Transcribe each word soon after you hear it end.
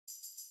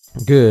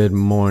Good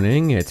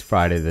morning. It's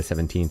Friday the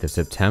 17th of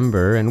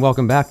September, and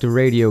welcome back to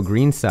Radio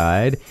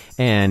Greenside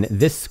and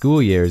this school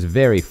year's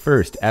very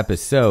first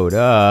episode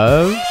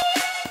of...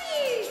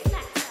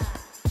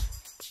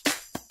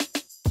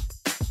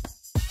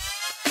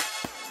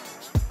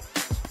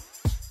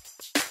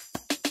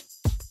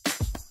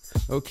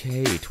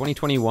 Okay,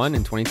 2021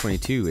 and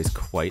 2022 is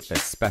quite a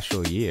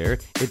special year.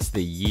 It's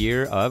the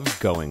year of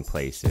going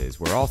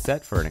places. We're all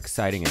set for an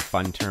exciting and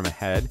fun term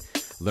ahead,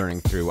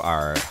 learning through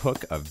our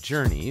hook of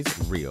journeys,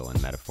 real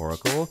and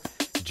metaphorical,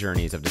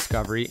 journeys of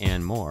discovery,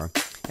 and more.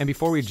 And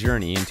before we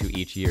journey into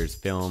each year's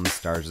films,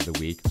 stars of the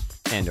week,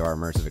 and our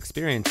immersive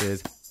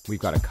experiences, we've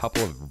got a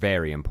couple of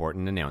very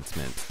important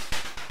announcements.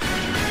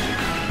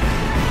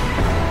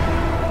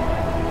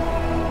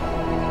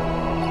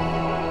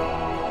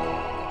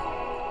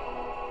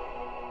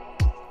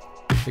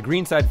 The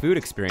Greenside Food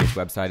Experience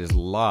website is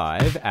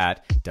live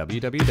at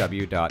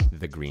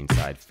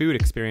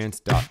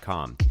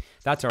www.thgreensidefoodexperience.com.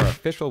 That's our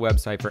official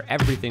website for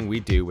everything we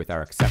do with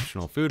our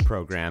exceptional food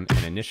program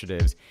and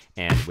initiatives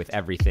and with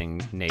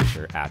everything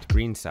nature at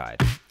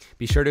Greenside.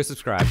 Be sure to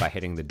subscribe by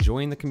hitting the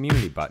Join the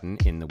Community button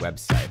in the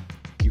website.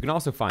 You can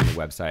also find the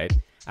website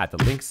at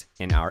the links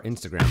in our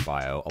Instagram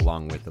bio,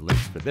 along with the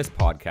links for this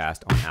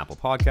podcast on Apple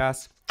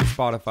Podcasts,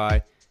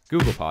 Spotify,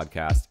 Google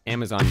Podcasts,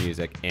 Amazon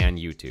Music, and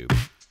YouTube.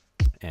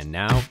 And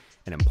now,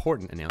 an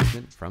important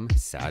announcement from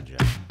Saja.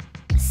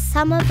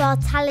 Some of our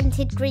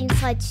talented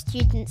Greenside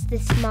students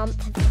this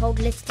month have told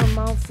Little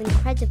Miles'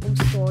 incredible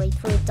story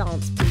through a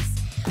dance piece.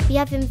 We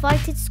have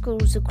invited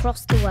schools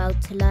across the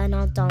world to learn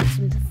our dance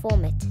and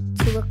perform it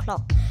at 2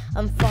 o'clock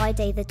on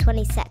Friday the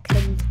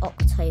 22nd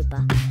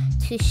October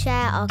to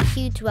share our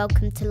huge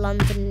welcome to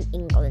London,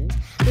 England.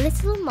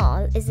 Little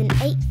Mal is an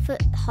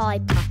 8-foot-high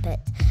puppet,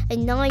 a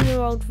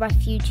 9-year-old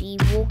refugee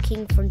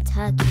walking from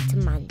Turkey to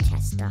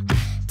Manchester.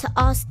 To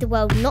ask the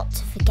world not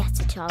to forget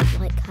a child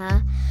like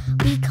her.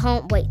 We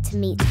can't wait to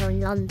meet her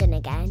in London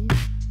again.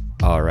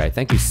 All right,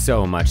 thank you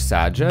so much,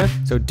 Saja.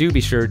 So do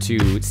be sure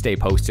to stay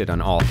posted on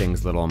all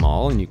things Little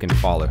Amal, and you can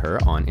follow her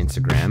on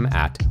Instagram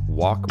at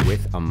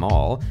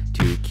WalkWithAmal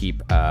to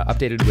keep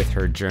updated with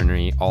her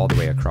journey all the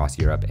way across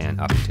Europe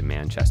and up into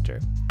Manchester.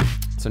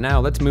 So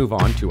now let's move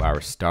on to our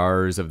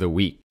stars of the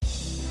week.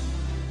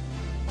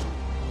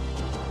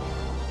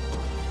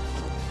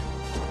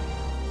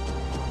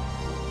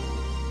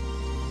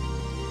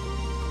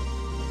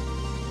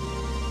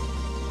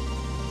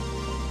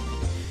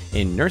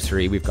 In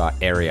nursery, we've got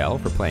Ariel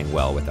for playing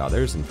well with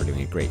others and for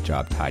doing a great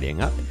job tidying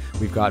up.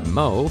 We've got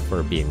Mo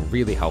for being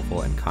really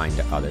helpful and kind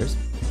to others.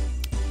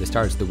 The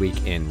stars of the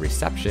week in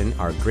reception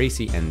are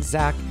Gracie and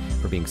Zach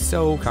for being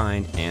so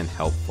kind and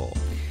helpful.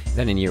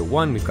 Then in year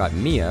 1, we've got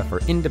Mia for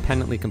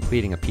independently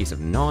completing a piece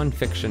of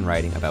non-fiction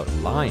writing about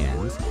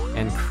lions,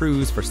 and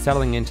Cruz for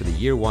settling into the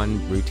year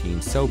 1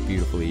 routine so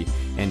beautifully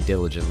and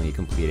diligently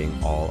completing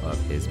all of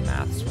his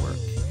maths work.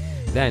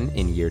 Then,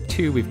 in year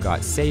 2, we've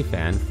got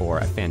Seifan for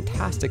a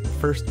fantastic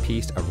first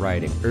piece of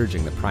writing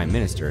urging the Prime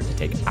Minister to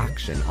take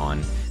action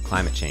on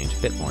climate change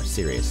a bit more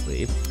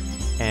seriously,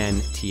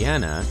 and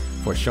Tiana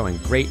for showing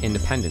great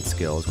independent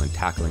skills when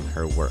tackling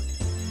her work.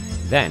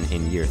 Then,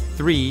 in year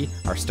 3,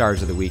 our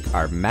stars of the week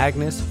are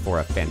Magnus for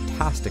a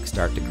fantastic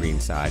start to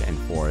Greenside and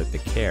for the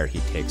care he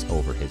takes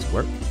over his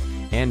work,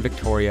 and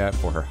Victoria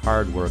for her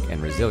hard work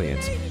and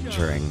resilience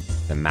during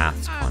the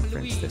maths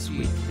conference this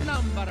week. And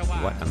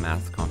what a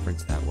math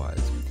conference that was.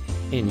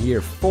 In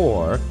year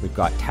 4, we've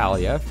got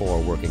Talia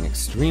for working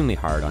extremely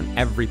hard on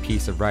every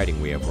piece of writing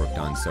we have worked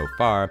on so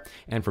far,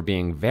 and for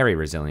being very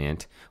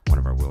resilient, one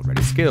of our World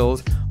Ready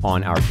skills,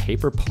 on our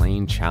paper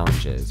plane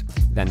challenges.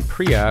 Then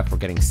Priya for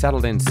getting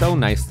settled in so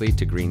nicely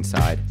to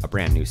Greenside, a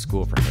brand new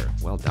school for her.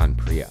 Well done,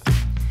 Priya.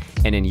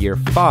 And in year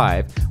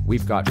 5,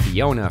 we've got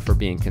Fiona for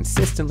being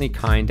consistently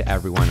kind to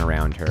everyone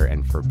around her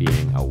and for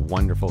being a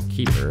wonderful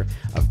keeper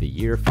of the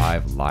year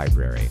 5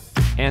 library.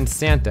 And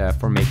Santa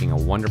for making a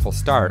wonderful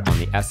start on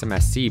the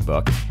SMSC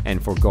book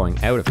and for going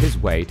out of his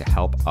way to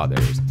help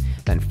others.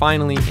 Then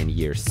finally, in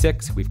year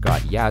 6, we've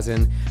got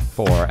Yazin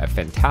for a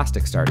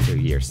fantastic start to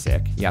year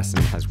 6.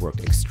 Yazin has worked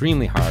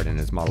extremely hard and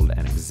has modeled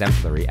an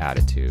exemplary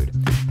attitude.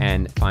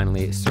 And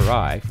finally,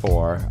 Sarai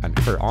for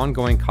her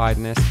ongoing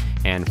kindness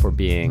and for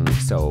being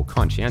so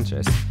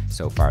conscientious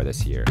so far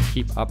this year.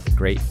 Keep up the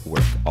great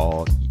work,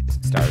 all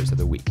stars of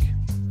the week.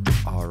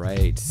 All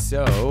right,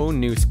 so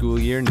new school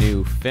year,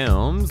 new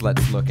films.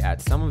 Let's look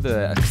at some of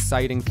the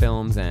exciting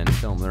films and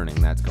film learning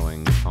that's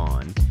going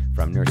on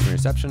from nursery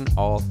reception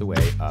all the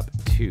way up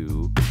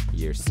to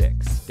year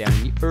 6. Down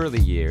in the early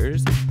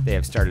years, they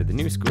have started the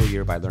new school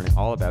year by learning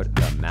all about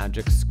the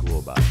Magic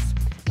School Bus.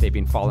 They've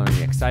been following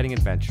the exciting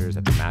adventures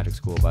that the Magic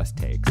School Bus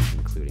takes,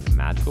 including a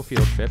magical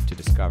field trip to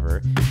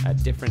discover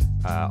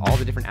all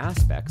the different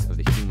aspects of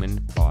the human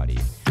body.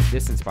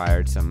 This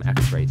inspired some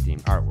X-ray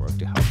themed artwork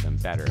to help them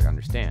better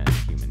understand the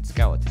human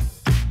skeleton.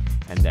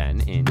 And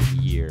then in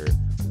year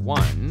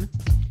 1,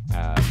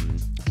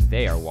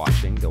 they are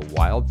watching the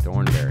Wild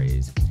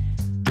Thornberrys.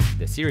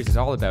 The series is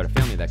all about a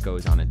family that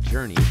goes on a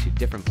journey to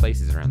different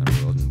places around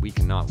the world, and we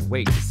cannot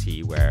wait to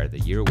see where the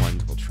year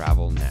ones will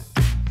travel next.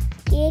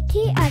 Year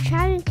 2 are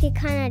traveling to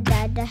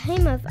Canada, the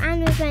home of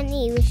Anne with an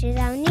E, which is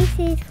our new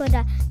series for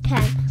the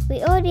term.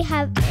 We already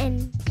have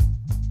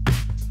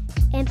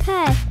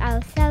immersed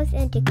ourselves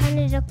into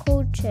Canada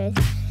cultures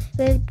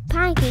with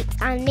pancakes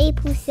and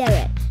maple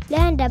syrup,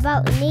 learned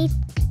about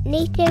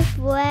native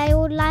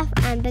wildlife,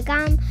 and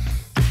began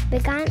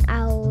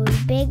our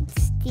big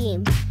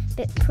STEAM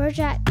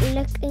project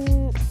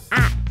looking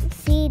at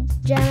seed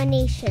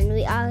germination.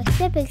 We are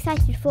super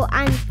excited for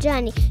Anne's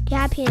journey to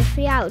happiness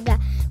throughout the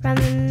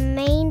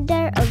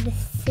remainder of the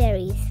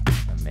series.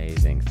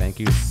 Amazing.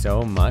 Thank you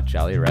so much,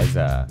 Ali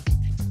Reza.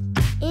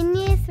 In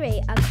Year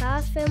 3, our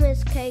class film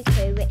is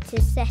Coco, which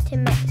is set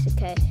in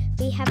Mexico.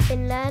 We have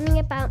been learning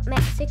about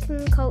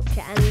Mexican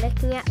culture and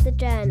looking at the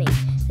journey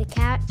the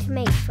character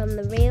makes from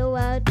the real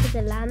world to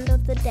the land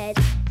of the dead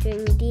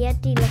during Dia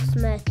de los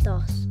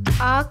Muertos.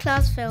 Our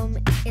class film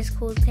is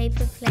called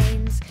Paper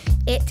Planes.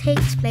 It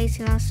takes place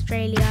in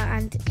Australia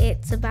and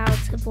it's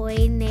about a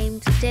boy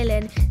named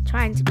Dylan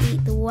trying to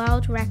beat the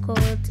world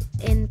record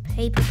in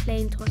paper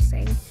plane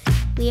tossing.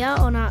 We are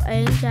on our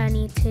own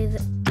journey to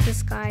the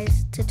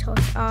skies to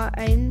toss our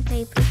own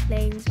paper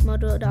planes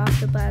modelled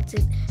after birds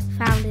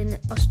found in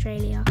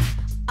Australia.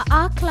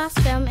 Our class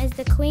film is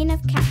The Queen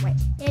of Katwe.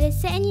 It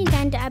is set in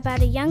Uganda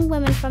about a young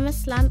woman from a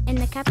slum in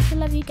the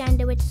capital of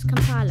Uganda, which is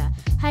Kampala.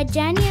 Her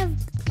journey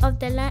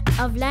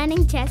of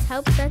learning chess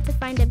helps her to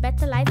find a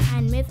better life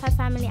and move her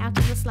family out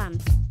of the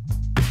slums.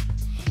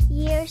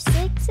 Year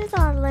 6 is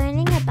our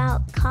learning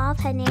about Carve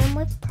Her Name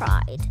with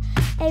Pride,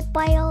 a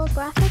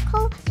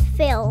biographical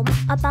film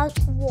about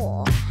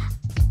war.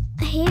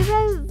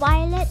 Hero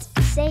Violet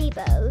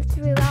Szabo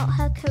throughout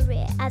her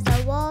career as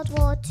a World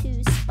War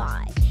II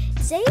spy.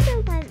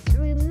 Szabo went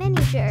through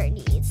many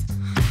journeys.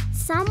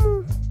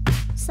 Some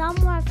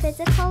were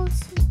physical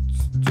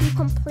to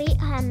complete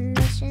her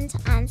missions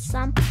and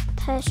some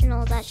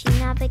personal that she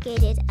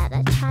navigated at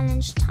a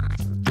challenge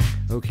time.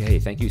 Okay,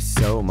 thank you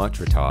so much,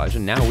 Ritaj.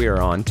 And now we are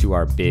on to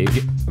our big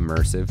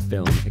immersive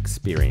film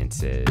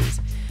experiences.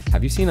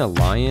 Have you seen a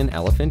lion,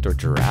 elephant, or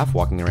giraffe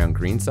walking around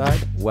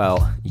Greenside?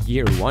 Well,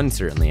 Year 1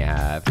 certainly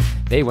have.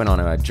 They went on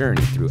a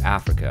journey through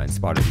Africa and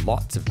spotted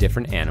lots of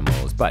different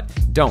animals, but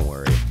don't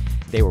worry.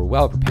 They were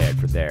well prepared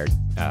for their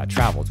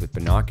travels with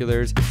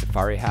binoculars,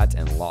 safari hats,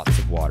 and lots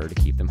of water to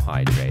keep them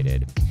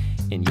hydrated.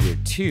 In Year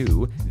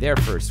 2, their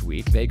first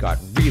week, they got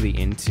really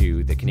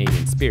into the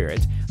Canadian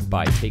spirit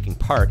by taking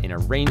part in a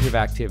range of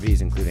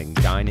activities, including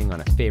dining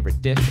on a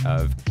favorite dish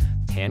of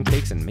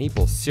pancakes and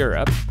maple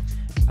syrup.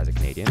 As a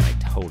Canadian, I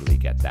totally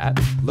get that.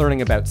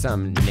 Learning about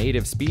some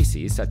native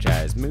species such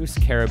as moose,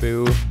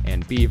 caribou,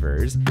 and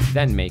beavers,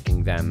 then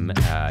making them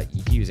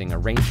using a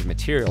range of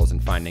materials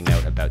and finding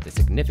out about the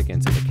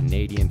significance of the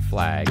Canadian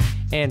flag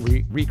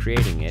and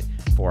recreating it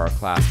for our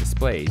class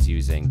displays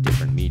using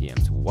different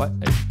mediums. What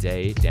a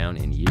day down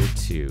in Year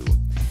 2.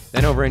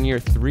 Then over in Year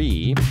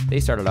 3, they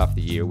started off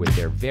the year with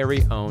their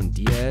very own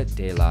Dia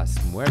de los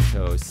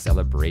Muertos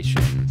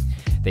celebration.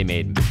 They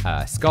made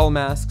skull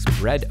masks,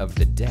 bread of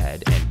the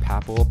dead, and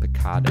papel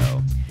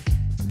picado.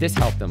 This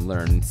helped them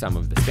learn some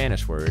of the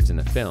Spanish words in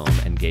the film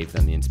and gave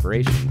them the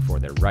inspiration for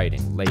their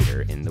writing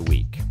later in the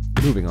week.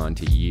 Moving on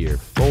to Year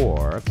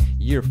 4.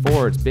 Year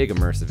 4's big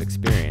immersive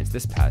experience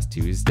this past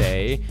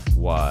Tuesday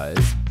was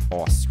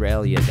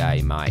Australia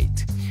Day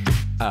Mate,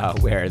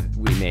 where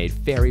we made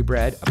fairy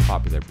bread, a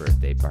popular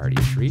birthday party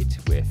treat,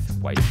 with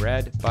white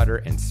bread, butter,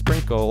 and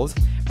sprinkles,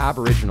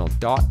 Aboriginal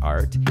dot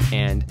art,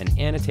 and an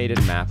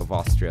annotated map of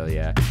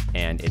Australia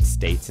and its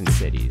states and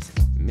cities.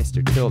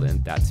 Mr.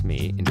 Tilden, that's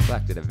me,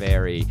 inflected a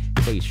very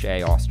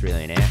cliche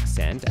Australian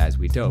accent as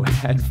we dove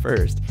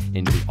headfirst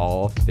into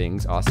all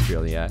things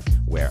Australia,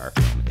 where our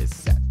film is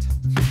set.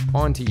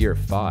 On to Year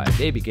 5.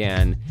 They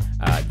began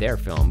their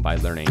film by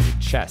learning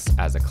chess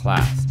as a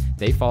class.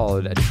 They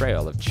followed a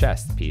trail of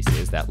chess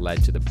pieces that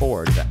led to the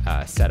board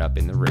set up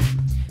in the room.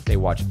 They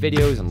watched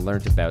videos and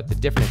learned about the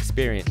different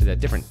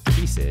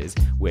pieces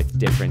with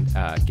different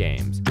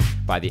games.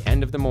 By the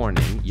end of the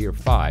morning, Year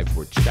 5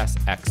 were chess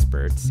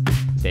experts.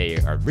 They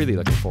are really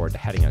looking forward to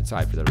heading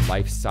outside for their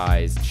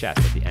life-size chess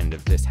at the end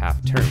of this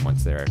half term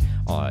once they're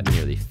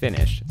nearly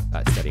finished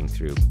studying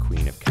through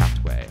Queen of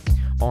Katwe.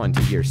 On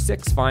to Year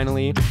 6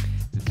 finally.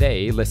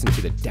 They listened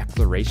to the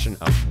declaration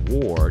of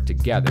war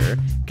together,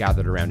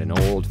 gathered around an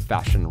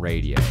old-fashioned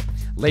radio.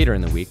 Later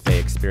in the week, they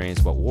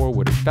experienced what war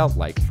would have felt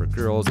like for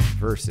girls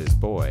versus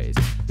boys.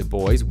 The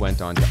boys went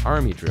on to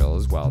army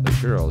drills while the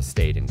girls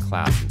stayed in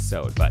class and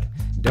sewed, but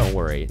don't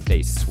worry,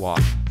 they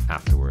swapped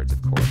afterwards,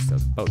 of course, so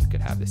both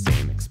could have the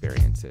same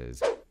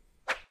experiences.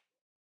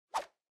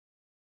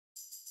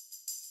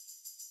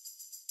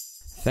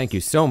 Thank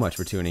you so much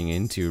for tuning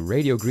in to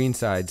Radio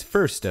Greenside's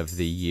first of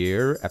the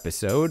year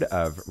episode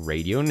of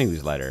Radio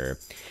Newsletter.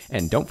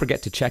 And don't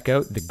forget to check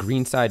out the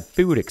Greenside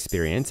Food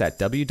Experience at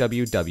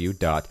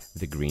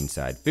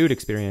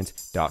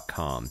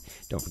www.thegreenside.foodexperience.com.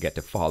 Don't forget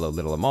to follow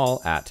Little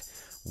Amal at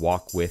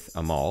Walk with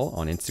Amal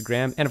on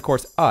Instagram, and of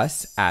course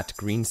us at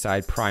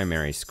Greenside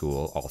Primary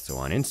School, also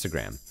on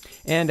Instagram.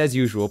 And as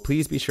usual,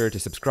 please be sure to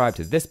subscribe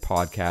to this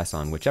podcast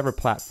on whichever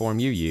platform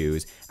you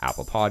use: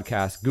 Apple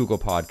Podcasts, Google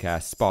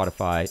Podcasts,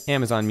 Spotify,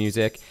 Amazon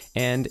Music,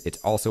 and it's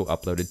also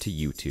uploaded to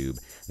YouTube.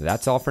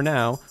 That's all for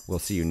now. We'll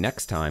see you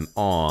next time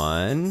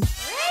on...